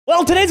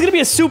Well, today's gonna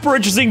be a super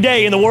interesting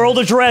day in the world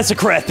of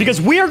Jurassicraft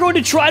because we are going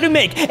to try to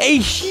make a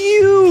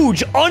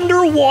huge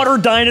underwater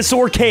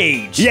dinosaur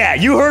cage. Yeah,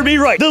 you heard me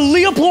right. The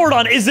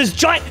Leopleurodon is this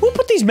giant. Who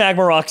put these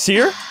magma rocks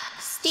here?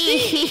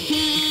 Steve!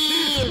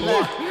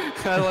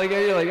 I like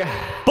it, you're like...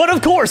 But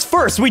of course,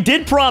 first, we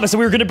did promise that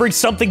we were going to bring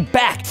something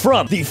back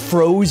from the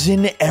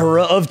frozen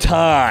era of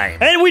time.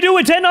 And we do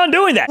intend on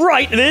doing that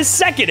right this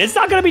second. It's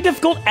not going to be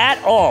difficult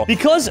at all.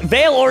 Because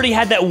Vale already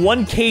had that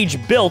one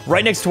cage built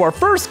right next to our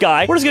first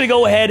guy, we're just going to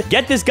go ahead,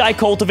 get this guy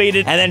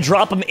cultivated, and then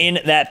drop him in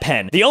that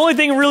pen. The only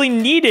thing really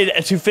needed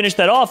to finish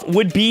that off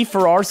would be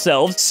for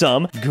ourselves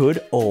some good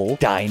old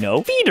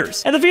dino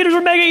feeders. And the feeders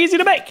are mega easy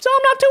to make, so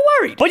I'm not too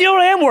worried. But you know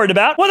what I am worried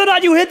about? Whether or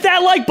not you hit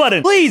that like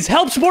button. Please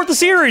help support the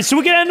series so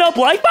we can end up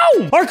like,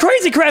 boom, our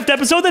Crazy Craft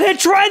episode that hit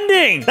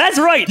trending. That's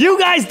right. You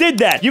guys did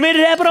that. You made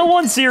it happen on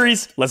one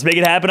series. Let's make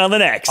it happen on the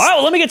next. All right,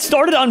 well, let me get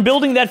started on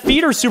building that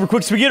feeder super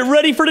quick so we get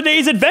ready for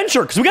today's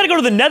adventure because we got to go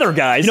to the nether,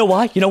 guys. You know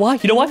why? You know why?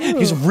 You know why?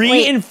 Because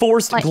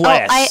reinforced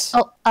glass.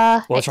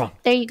 What's wrong?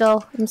 There you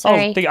go. I'm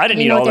sorry. I didn't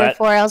need all that.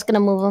 I was going to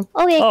move them.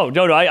 Okay. Oh,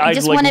 no, I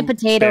just like, wanted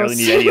potatoes. Barely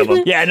need any of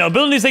them. Yeah, no,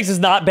 building these things is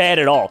not bad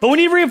at all. But we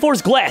need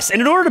reinforced glass.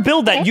 And in order to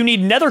build that, you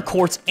need nether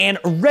quartz and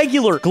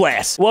regular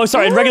glass. Well,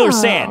 sorry, regular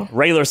sand.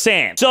 Regular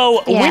sand.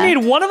 So we need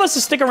one of us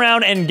to stick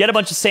around and get a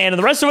bunch of sand. And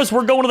the rest of us,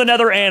 we're going to the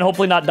nether and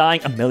hopefully not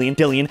dying a million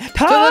times.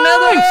 To the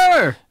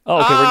nether! Oh,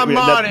 okay, I'm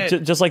on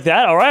it. Just like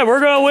that. All right, we're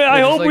gonna.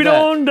 I hope we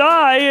don't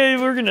die.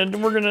 We're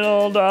gonna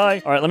all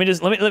die. All right, let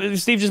me.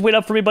 Steve, just wait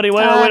up for me, buddy.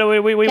 Wait.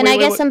 Can I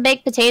get some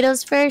baked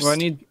potatoes first? Well, I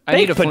need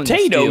baked a flint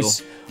potatoes. and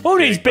steel. Who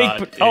needs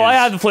baked? Oh, I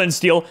have the flint and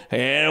steel.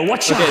 And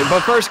watch. Okay, but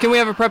first, can we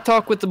have a prep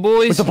talk with the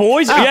boys? With the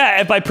boys? Yeah.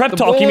 And by prep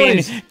talk, you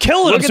mean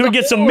killing them so we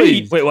get some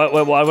meat. Wait,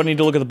 what? I need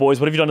to look at the boys.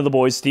 What have you done to the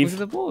boys, Steve?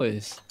 Look at the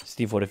boys.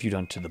 Steve, what have you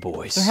done to the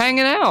boys? They're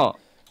hanging out.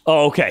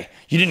 Oh, okay.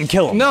 You didn't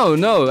kill them.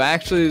 No.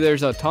 Actually,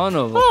 there's a ton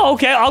of them. Oh,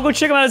 okay. I'll go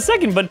check them out in a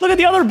second. But look at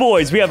the other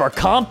boys. We have our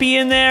Compy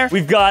in there.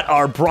 We've got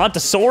our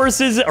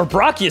Brontosauruses, or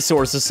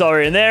Brachiosauruses,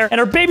 sorry, in there.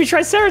 And our baby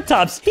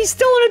Triceratops. He's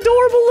still an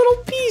adorable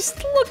little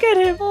beast. Look at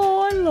him.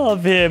 Oh, I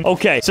love him.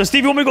 Okay. So,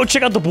 Steve, you want me to go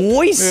check out the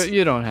boys?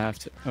 You don't have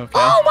to. Okay.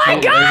 Oh, my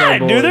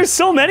God. Dude, there's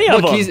so many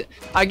of them.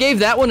 I gave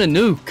that one a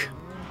nuke.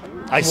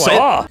 I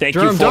saw. Thank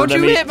you for the meat. Don't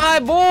you hit my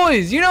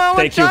boys. You know how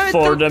much time Thank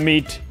you for the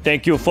meat.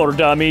 Thank you for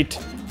the meat.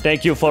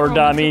 Thank you for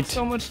the meat.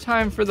 So much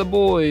time for the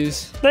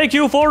boys. Thank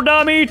you for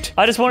the meat.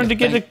 I just wanted to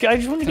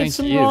get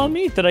some raw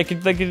meat that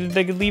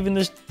they could leave in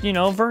this,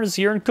 furnace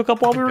here and cook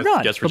up while we were gone.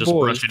 I guess we're just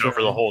brushing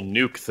over the whole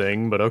nuke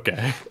thing, but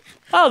okay.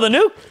 Oh, the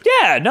nuke?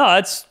 Yeah, no,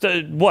 that's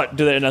what?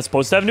 Do they not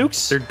supposed to have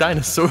nukes? They're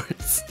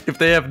dinosaurs. If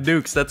they have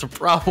nukes, that's a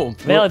problem.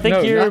 Well, I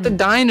think you're not the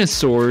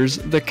dinosaurs,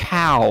 the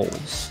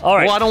cows. All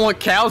right. Well, I don't want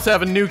cows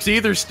having nukes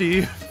either,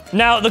 Steve.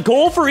 Now, the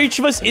goal for each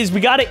of us is we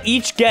gotta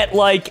each get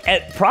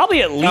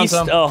probably at least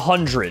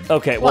 100.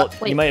 Okay, well,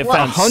 you might have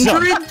found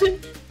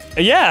 100?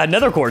 Yeah,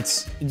 nether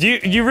quartz. Do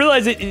you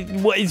realize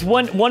it's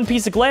one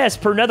piece of glass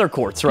per nether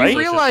quartz, right? You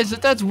realize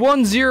that's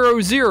 100,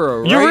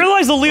 right? You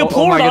realize the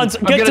Leopleurodons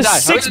get to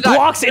 6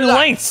 blocks in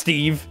length,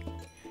 Steve.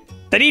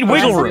 They need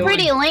wiggle room. That's a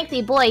pretty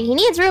lengthy boy. He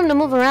needs room to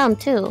move around,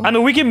 too. I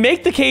mean, we can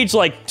make the cage,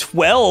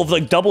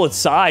 12, double its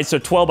size, so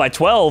 12 by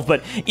 12,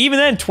 but even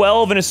then,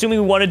 12, and assuming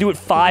we want to do it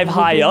 5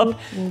 high up,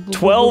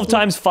 12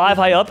 times 5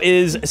 high up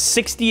is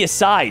 60 a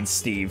side,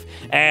 Steve.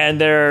 And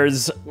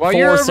there's 4 sides. While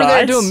you're over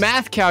there doing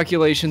math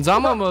calculations,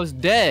 I'm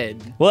almost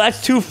dead. Well,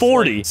 that's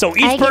 240. So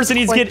each person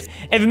needs to get,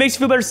 if it makes you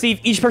feel better, Steve,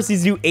 each person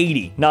needs to do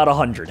 80, not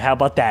 100. How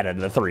about that out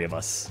of the 3 of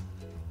us?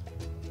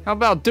 How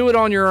about do it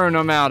on your own?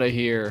 I'm out of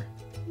here.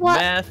 What?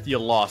 Math, you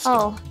lost.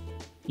 Oh.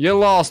 You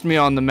lost me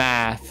on the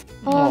math.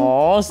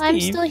 Aw, Steve.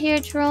 I'm still here,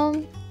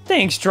 Jerome.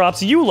 Thanks,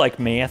 Dropsy. You like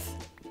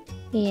math.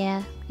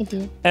 Yeah, I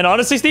do. And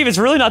honestly, Steve, it's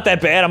really not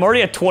that bad. I'm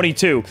already at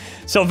 22.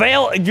 So,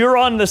 Vale, you're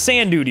on the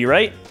sand duty,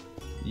 right?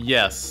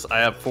 Yes, I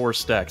have 4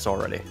 stacks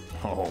already.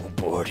 Oh,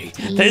 buddy.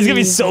 That is gonna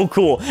be so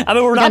cool. I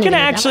mean, we're not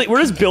gonna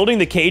we're just building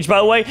the cage, by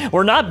the way.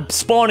 We're not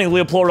spawning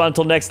Leopleurodon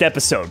until next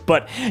episode.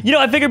 But,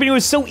 I figured it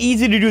was so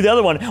easy to do the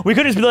other one. We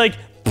could just be like,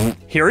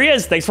 here he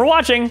is. Thanks for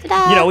watching.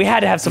 We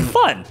had to have some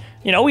fun.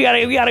 We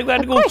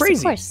gotta go crazy.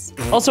 Of course.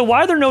 Also,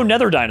 why are there no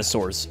nether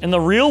dinosaurs? In the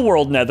real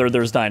world nether,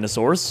 there's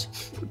dinosaurs.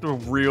 The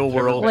real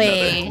world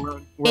Wait,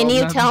 can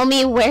you tell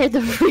me where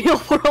the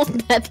real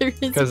world nether is?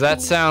 Because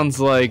that sounds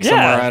like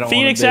somewhere I don't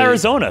Phoenix,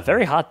 Arizona.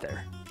 Very hot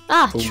there.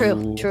 Ah,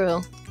 true.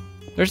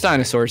 There's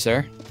dinosaurs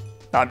there.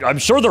 I'm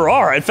sure there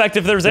are. In fact,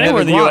 if there's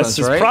anywhere in the U.S.,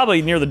 it's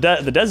probably near the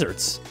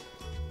deserts.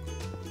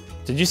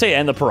 Did you say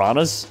and the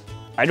piranhas?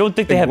 I don't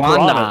think they have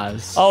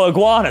piranhas. Oh,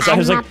 iguanas. I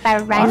was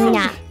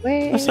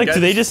like, do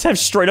they just have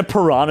straight up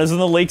piranhas in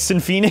the lakes in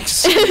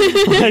Phoenix?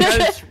 You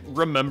guys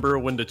remember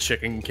when the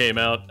chicken came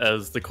out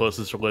as the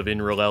closest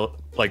living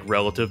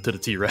relative to the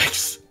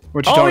T-Rex?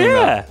 What you talking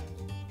about?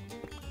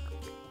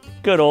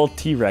 Good old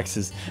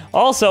T-Rexes.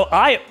 Also,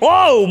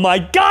 oh my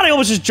God, I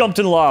almost just jumped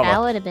in lava. That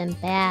would have been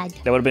bad.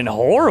 That would have been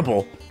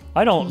horrible.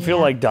 I don't feel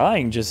like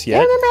dying just yet.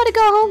 You remember how to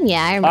go home?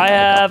 Yeah, I remember. I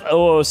have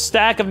a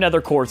stack of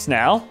nether quartz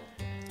now.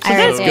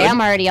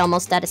 I'm already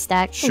almost at a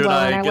stack. Should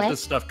I get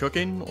this stuff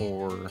cooking,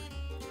 or?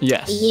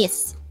 Yes.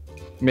 Yes.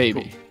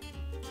 Maybe.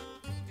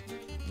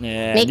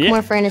 Yeah. Make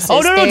more furnaces. Oh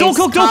no, don't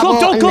cook, don't cook,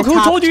 don't cook.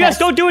 Who told you yes?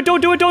 Don't do it, don't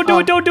do it, don't do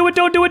it, don't do it,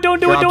 don't do it, don't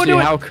do it, don't do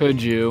it. How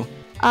could you?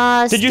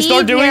 Did you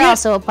start doing it? You're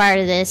also a part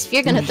of this. If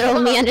you're gonna throw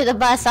me under the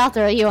bus, I'll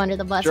throw you under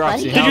the bus,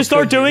 buddy. Did you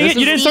start doing it?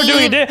 You didn't start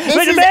doing it, did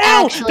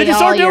you? Did you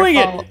start doing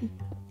it?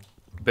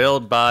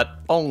 BuildBot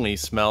only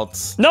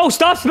smelts. No,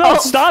 stop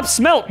smelt, stop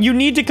smelt. You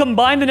need to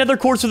combine the nether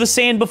quartz with the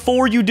sand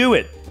before you do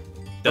it.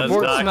 Does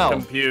not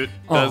compute.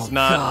 Does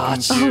not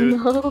compute.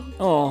 Oh no.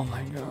 Oh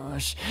my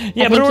gosh.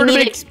 Yeah, but in order to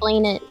make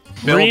explain it.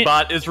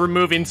 BuildBot is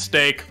removing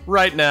steak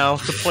right now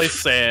to place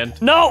sand.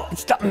 No!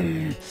 Stop.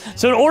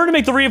 So in order to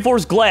make the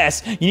reinforced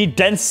glass, you need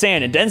dense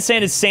sand, and dense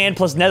sand is sand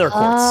plus nether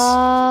quartz.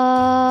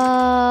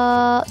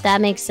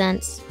 That makes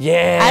sense.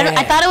 Yeah.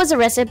 I thought it was a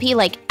recipe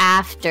like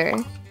after.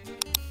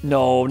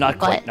 No, not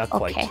quite, not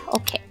quite.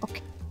 Okay.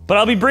 But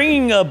I'll be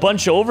bringing a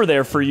bunch over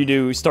there for you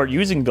to start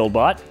using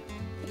BuildBot.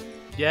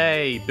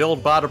 Yay,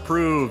 BuildBot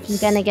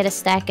approves. I'm gonna get a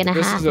stack and a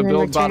half. This is a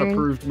BuildBot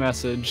approved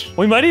message.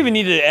 We might even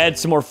need to add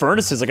some more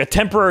furnaces, like a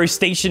temporary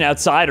station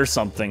outside or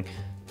something.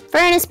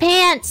 Furnace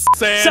pants!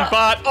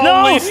 Sandbot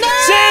No! only!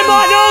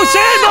 Sandbot! No!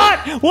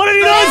 Sandbot! What have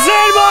you done,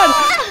 Sandbot?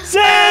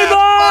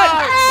 Sandbot!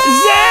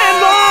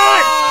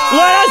 Sandbot!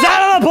 Let us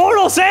out of the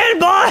portal,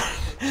 Sandbot!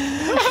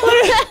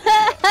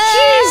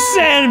 Jeez,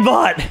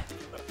 Sandbot!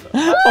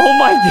 Oh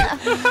my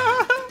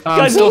god.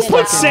 Guys, don't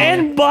put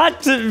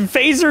Sandbot to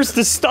phasers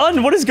to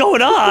stun. What is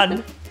going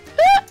on?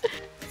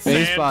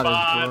 Sandbot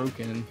is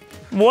broken.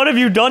 What have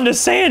you done to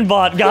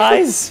Sandbot,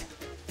 guys?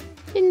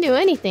 Didn't do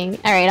anything.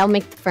 All right, I'll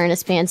make the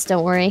furnace pants.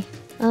 Don't worry.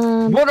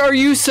 What are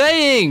you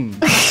saying?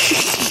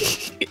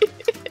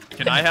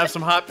 Can I have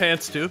some hot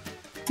pants too?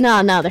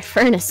 No, they're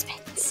furnace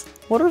pants.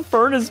 What are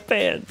furnace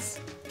pants?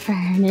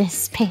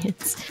 Furnace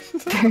pants.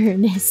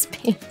 Furnace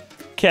pants.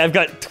 Okay, I've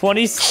got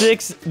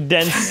 26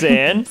 dense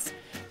sand.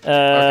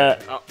 Okay,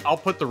 I'll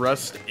put the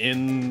rest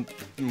in,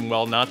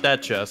 well, not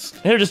that chest.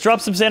 Here, just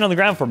drop some sand on the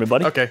ground for me,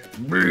 buddy. Okay.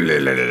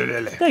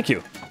 Thank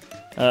you.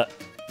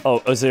 Oh,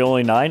 is it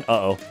only 9?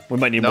 Uh-oh. We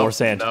might need more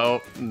sand.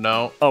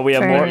 No. Oh, we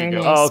have more?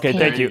 Oh, okay,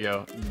 thank you.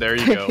 There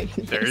you go.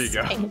 There you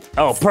go.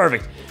 Oh,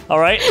 perfect. All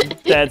right,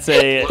 that's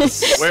a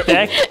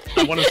stack.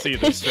 I want to see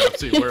this,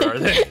 Dropsy. Where are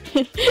they?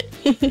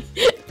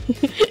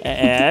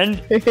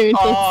 And...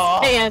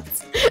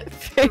 Pants.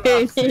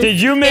 Did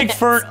you make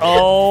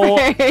Oh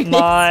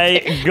my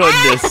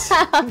goodness.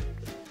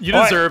 You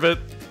deserve it.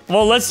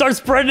 Well, let's start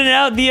spreading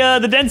out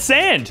the dense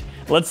sand.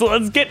 Let's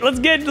get. Wait, I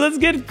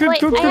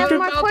have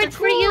more quartz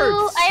for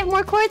you. I have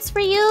more quartz for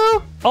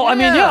you. Oh, I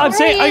mean, yeah, I'm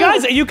saying,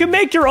 guys, you can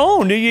make your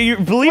own. You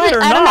believe it or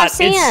not. I don't have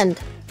sand.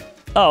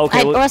 Oh,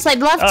 okay. Or else I'd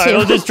love to. All right,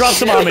 well, just drop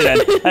some on me then.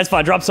 That's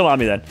fine. Drop some on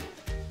me then.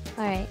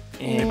 All right.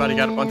 Anybody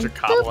got a bunch of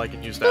cobble I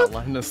can use to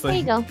outline this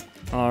thing? There you go.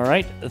 All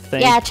right.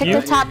 Thank you. Yeah, check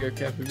the top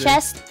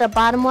chest, the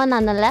bottom one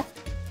on the left.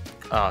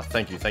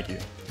 Thank you.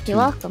 You're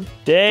welcome.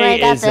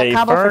 Day is a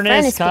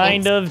furnace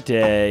kind of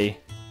day.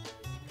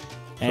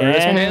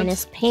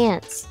 Furnace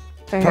pants.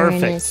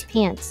 Furnace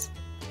pants.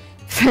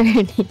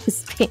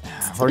 Furnace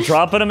pants. We're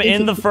dropping them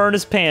in the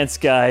furnace pants,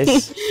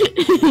 guys.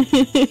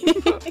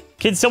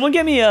 Can someone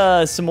get me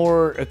some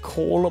more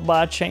coal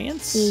by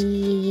chance?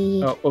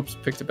 Oh, oops,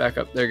 picked it back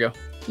up. There you go.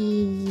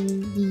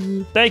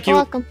 Thank you.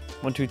 You're welcome.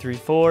 1, 2, 3,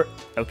 4.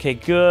 Okay,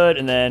 good.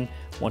 And then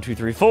 1, 2,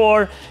 3,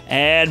 4.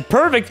 And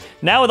perfect.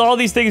 Now with all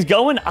these things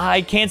going,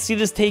 I can't see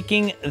this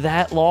taking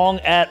that long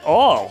at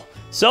all.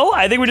 So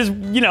I think we just,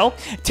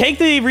 take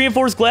the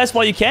reinforced glass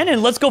while you can,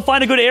 and let's go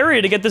find a good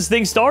area to get this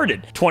thing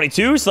started.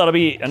 22, so that'll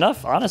be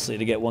enough, honestly,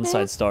 to get one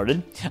side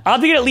started. I'll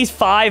have to get at least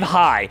 5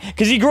 high,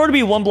 because you grow to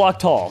be 1 block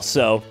tall,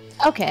 so...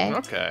 Okay.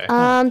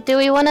 Do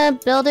we want to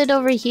build it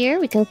over here?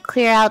 We can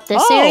clear out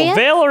this area. Oh,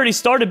 Vale already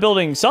started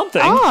building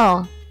something.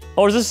 Oh.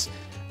 Or is this...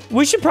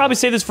 We should probably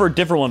save this for a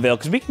different one, Vale,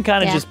 because we can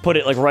kind of just put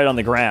it, right on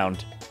the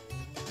ground.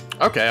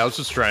 Okay, I was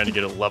just trying to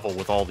get it level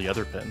with all the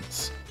other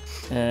pins.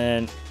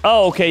 And...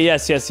 Oh, okay,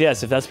 yes, if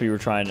that's what you were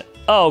trying to...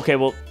 Oh, okay,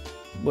 well...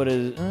 What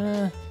is...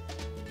 Okay.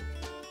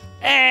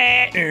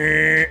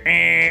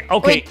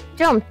 Wait,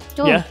 Jerome.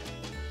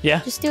 Yeah?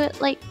 Just do it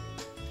we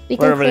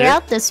can clear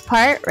out this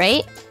part,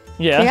 right?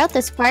 Yeah. Clear out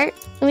this part,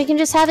 and we can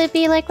just have it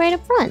be, right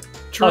up front.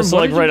 Jerome, so,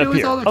 what did right you up do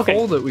here. with all the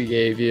coal that we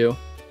gave you?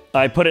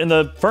 I put it in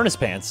the furnace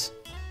pants.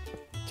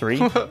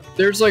 3.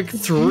 There's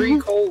 3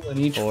 coal in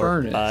each 4,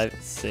 furnace. 5,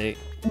 6.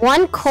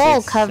 1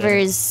 coal 6,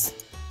 covers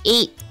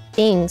 8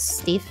 things,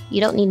 Steve.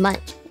 You don't need much.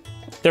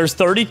 There's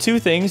 32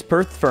 things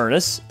per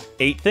furnace,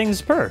 8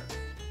 things per.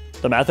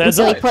 The math adds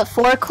up. So up. we put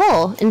 4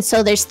 coal, and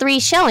so there's 3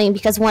 showing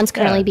because 1's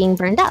currently being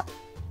burned up.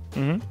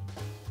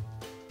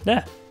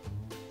 Yeah.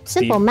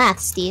 Simple math,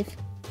 Steve.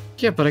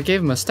 Yeah, but I gave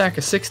him a stack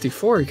of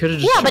 64. He could have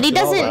just... Yeah, but he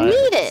doesn't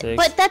need it. 6,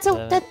 but that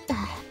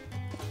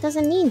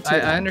doesn't need to.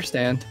 I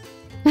understand.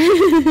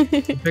 I'm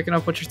picking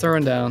up what you're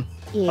throwing down.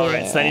 Yeah. All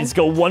right, so I need to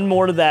go 1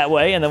 more to that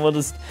way, and then we'll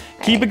just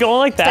keep it going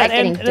like that,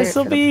 and this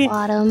will be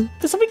good.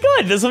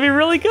 This will be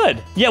really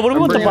good. Yeah, what do we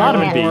want the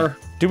bottom to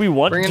be? Do we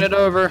want... Bringing it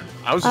over.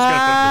 I was just gonna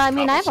put this I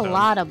mean, I have a cobblestone.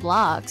 lot of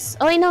blocks.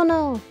 Oh, wait,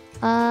 no.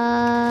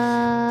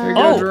 Here you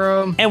go,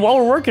 Jerome. And while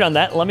we're working on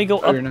that, let me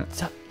go Oh, you're up.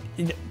 not.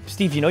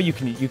 Steve, you know you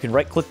can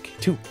right-click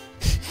too.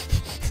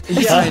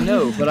 Yeah, I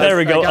know, but There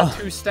we go. I got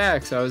 2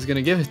 stacks. I was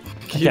gonna give it.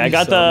 Okay, I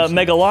got the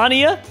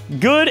Megalania.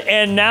 Good,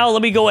 and now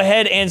let me go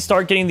ahead and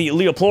start getting the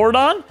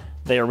Leopleurodon.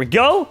 There we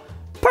go.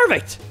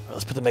 Perfect.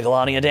 Let's put the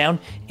Megalania down,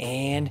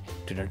 and...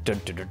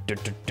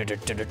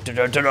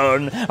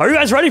 Are you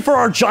guys ready for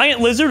our giant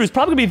lizard, who's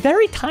probably gonna be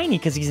very tiny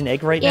because he's an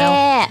egg right now?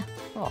 Yeah.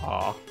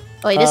 Aw.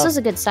 Oh, wait, this was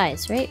a good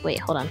size, right? Wait,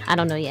 hold on. I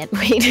don't know yet.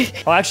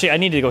 Wait. Oh, actually, I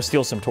need to go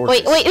steal some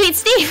torches. Wait,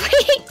 Steve.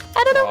 Wait.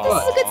 I don't know if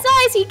this is a good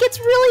size. He gets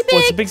really big.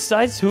 What's the big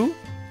size? Who?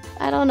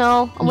 I don't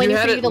know. I'm waiting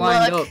had for you it to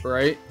lined look. up,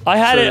 right? I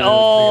had So, it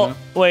all... you know.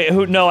 Wait,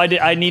 who? No, I did.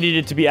 I needed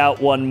it to be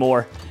out one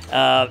more.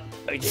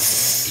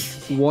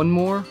 One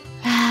more.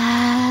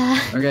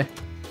 Okay.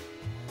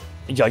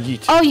 Yeah,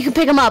 yeet. Oh, you can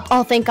pick him up.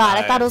 Oh, thank God.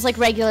 I thought it was like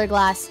regular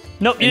glass.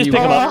 Nope, you And just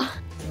pick him up. Oh.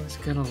 I was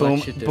gonna Boom,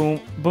 let you do. boom,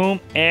 boom,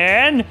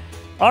 and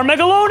our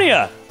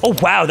Megalonia. Oh,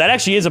 wow, that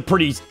actually is a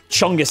pretty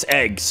chungus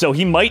egg, so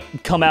he might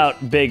come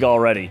out big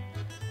already,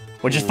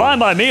 which is fine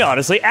by me,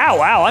 honestly. Ow,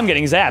 ow, I'm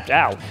getting zapped.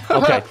 Ow.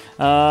 Okay,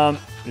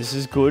 this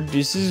is good.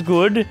 This is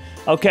good.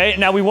 Okay,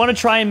 now we want to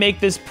try and make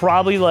this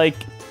probably like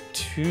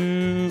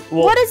 2.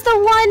 Well, What is the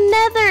one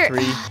nether?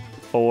 3,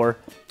 4,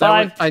 That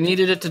 5. one- I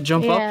needed it to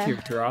jump Yeah. up here,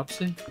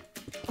 Dropsy.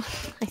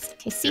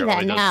 I see Here, that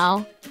let me just-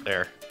 now.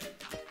 There.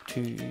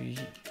 2,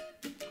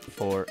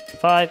 4,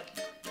 5.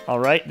 All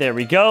right, there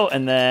we go.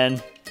 And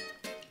then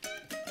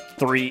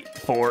 3,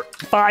 4,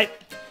 5.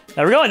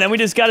 There we go. And then we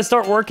just got to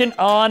start working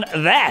on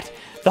that.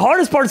 The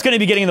hardest part is going to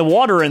be getting the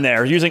water in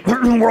there using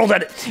world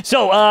edit.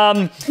 So,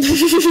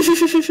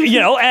 you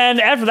know, and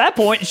after that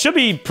point, it should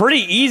be pretty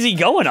easy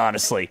going,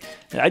 honestly.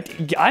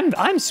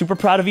 I'm super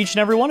proud of each and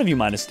every one of you,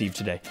 minus Steve,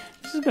 today.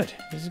 This is good.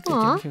 This is good.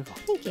 Aw, Good, good, good.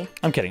 thank you.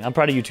 I'm kidding. I'm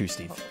proud of you too,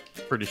 Steve.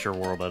 Pretty sure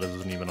world edit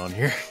isn't even on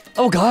here.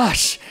 Oh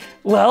gosh.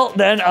 Well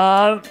then,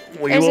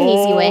 There's an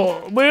easy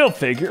way. We'll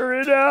figure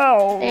it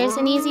out. There's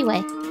an easy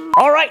way.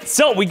 All right,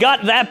 so we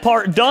got that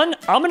part done.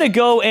 I'm gonna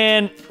go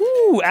and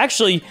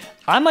actually,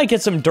 I might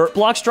get some dirt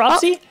blocks,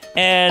 Dropsy,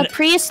 and A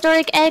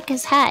prehistoric egg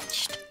has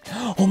hatched.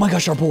 oh my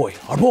gosh, our boy,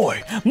 my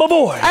boy.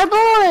 Our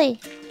boy!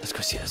 Let's go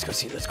see. Let's go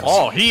see.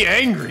 Oh, he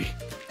angry.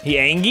 He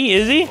Angie,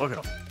 is he? Look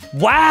at him.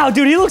 Wow,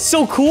 dude, he looks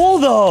so cool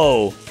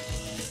though.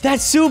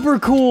 That's super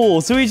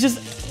cool. So he's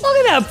just look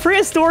at that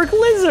prehistoric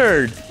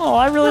lizard. Oh,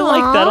 I really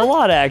like that a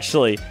lot,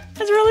 actually.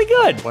 That's really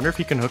good. Wonder if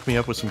he can hook me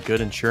up with some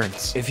good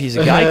insurance. If he's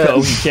a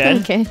Geico, he can.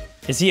 Okay.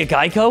 Is he a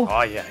Geico?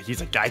 Oh yeah,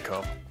 he's a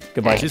Geico.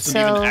 Goodbye. Alright. This isn't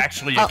So- even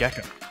actually a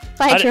gecko.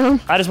 Bye, Jerome.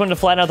 I just wanted to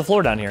flatten out the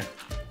floor down here.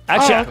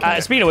 Actually, okay.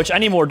 speaking of which, I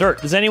need more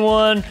dirt. Does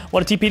anyone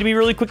want to TP to me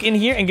really quick in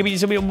here and give me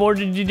some more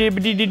dib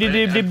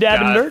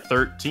dab and dirt?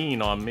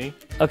 13 on me.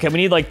 Okay, we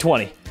need like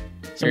 20.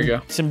 Here you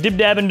go. Some dib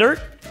dab and dirt.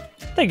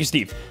 Thank you,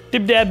 Steve.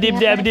 Dib dab, dib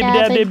dab, dib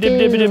dab, dib dib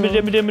dib dib dib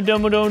dib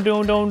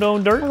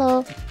dib dirt.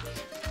 Hello.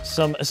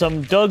 Some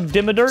Doug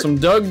Dimmadert. Some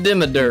Doug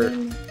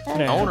Dimmadert.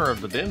 Owner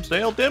of the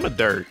Dimsdale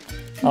Dimadirt.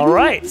 All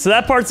right, so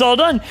that part's all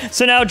done.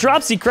 So now,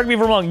 Dropsy, correct me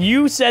if I'm wrong.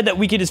 You said that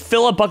we could just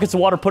fill up buckets of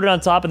water, put it on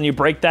top, and then you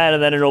break that,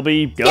 and then it'll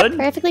be good. Yep,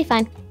 perfectly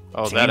fine.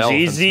 Oh, that Seems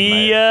elephant's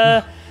easy.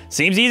 mad.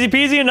 Seems easy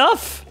peasy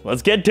enough.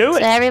 Let's get to So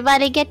it.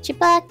 everybody get your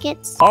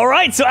buckets. All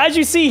right, so as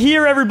you see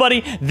here,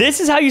 everybody,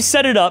 this is how you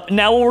set it up.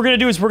 Now what we're going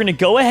to do is we're going to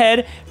go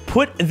ahead,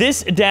 put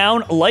this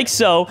down like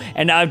so,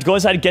 and now I have to go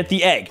inside and get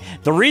the egg.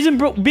 The reason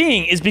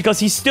being is because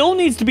he still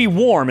needs to be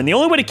warm, and the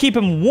only way to keep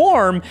him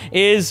warm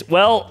is,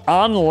 well,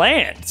 on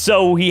land.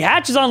 So he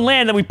hatches on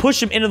land, then we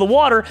push him into the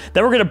water,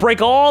 then we're going to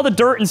break all the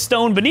dirt and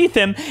stone beneath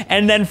him,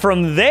 and then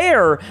from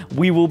there,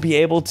 we will be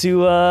able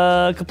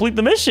to complete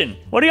the mission.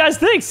 What do you guys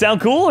think? Sound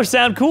cool or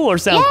sound cool or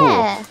sound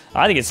Yeah. cool?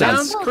 I think it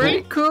sounds Sounds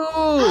pretty cool.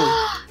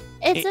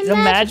 It's a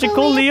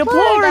magical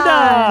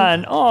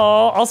Leopleurodon. Oh,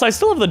 also I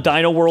still have the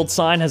Dino World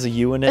sign, has a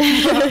U in it.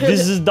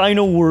 This is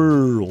Dino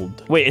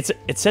World. Wait,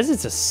 it says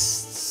it's a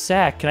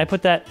sack. Can I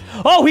put that?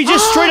 Oh, he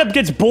just straight up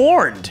gets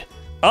borned.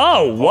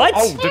 Oh, what?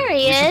 Oh, There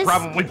he we should is.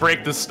 probably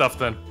break this stuff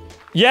then.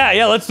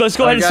 Yeah. Let's go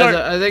ahead and Guys, start.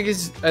 I think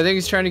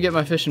he's trying to get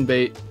my fishing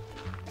bait.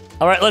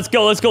 All right, let's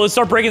go. Let's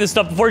start breaking this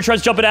stuff before he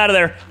tries jumping out of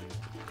there.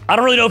 I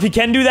don't really know if he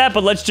can do that,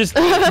 but let's just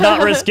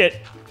not risk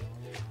it.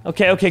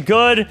 Okay,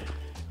 good.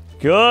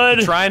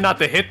 Good. Try not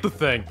to hit the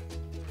thing.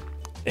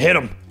 Hit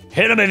him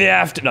if you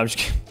have to. No, I'm just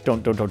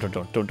kidding.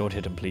 Don't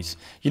hit him, please.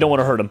 You don't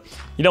want to hurt him.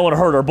 You don't want to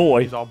hurt our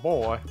boy. He's our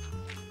boy.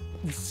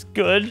 This is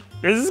good.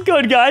 This is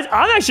good, guys.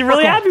 I'm actually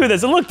really happy with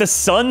this. And look, the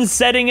sun's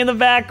setting in the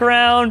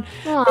background.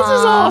 This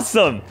is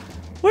awesome.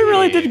 We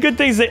really did good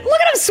things. Look at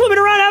him swimming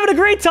around having a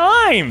great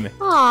time.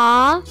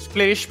 Aww.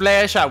 Splish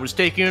splash, I was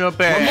taking a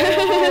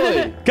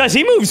bath. Guys,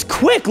 he moves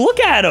quick.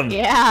 Look at him.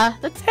 Yeah,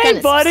 that's Hey, kind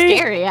of buddy.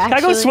 scary, Can I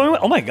actually. go swimming?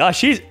 Oh my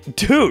gosh,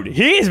 dude,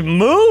 he's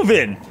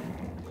moving.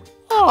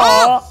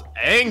 Oh,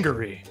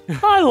 Angry.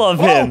 I love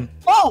him.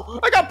 Oh,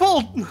 I got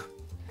pulled.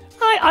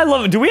 I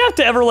love him. Do we have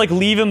to ever like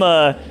leave him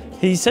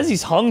he says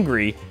he's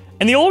hungry.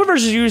 And the older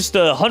version used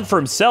to hunt for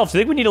himself. Do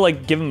you think we need to,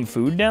 like, give him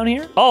food down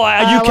here? Oh,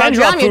 you well, can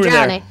drop Jerome, food in you're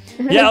there.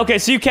 drowning. Yeah, okay,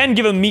 so you can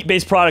give him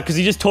meat-based product because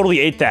he just totally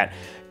ate that.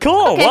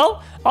 Cool, Okay.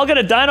 well, I'll get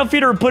a dino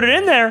feeder and put it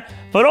in there.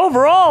 But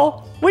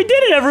overall, we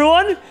did it,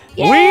 everyone.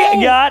 Yay.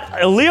 We got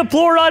a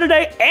Leopleurodon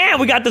today, and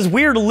we got this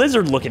weird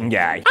lizard-looking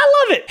guy.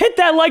 I love it. Hit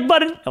that like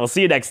button, and we'll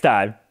see you next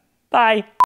time. Bye.